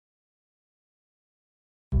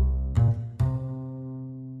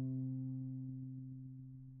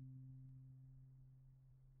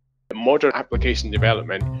modern application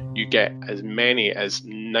development, you get as many as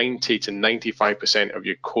 90 to 95% of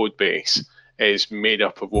your code base is made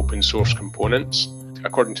up of open source components.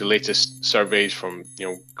 According to latest surveys from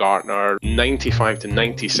Gartner, 95 to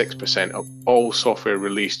 96% of all software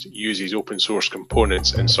released uses open source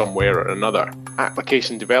components in some way or another.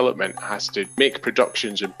 Application development has to make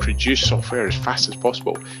productions and produce software as fast as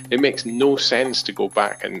possible. It makes no sense to go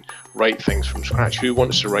back and write things from scratch. Who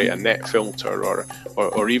wants to write a net filter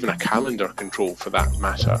or even a calendar control for that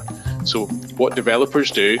matter? So what developers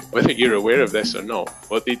do, whether you're aware of this or not,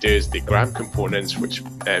 what they do is they grab components which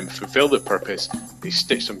fulfill the purpose, they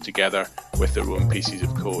stitch them together with their own pieces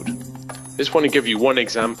of code. I just want to give you one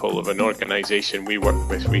example of an organization we worked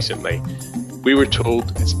with recently. We were told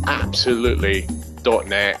it's absolutely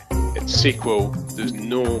 .NET, it's SQL, there's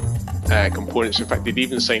no components. In fact, they'd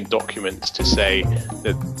even signed documents to say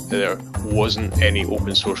that there wasn't any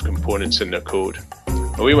open source components in their code.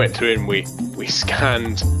 And we went through and we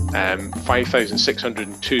scanned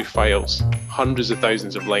 5,602 files, hundreds of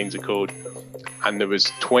thousands of lines of code, and there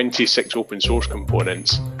was 26 open source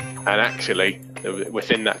components, and actually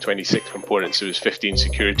within that 26 components there was 15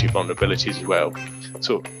 security vulnerabilities as well.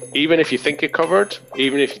 So even if you think you're covered,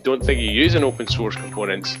 even if you don't think you're using open source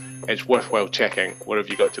components, it's worthwhile checking. What have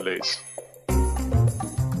you got to lose?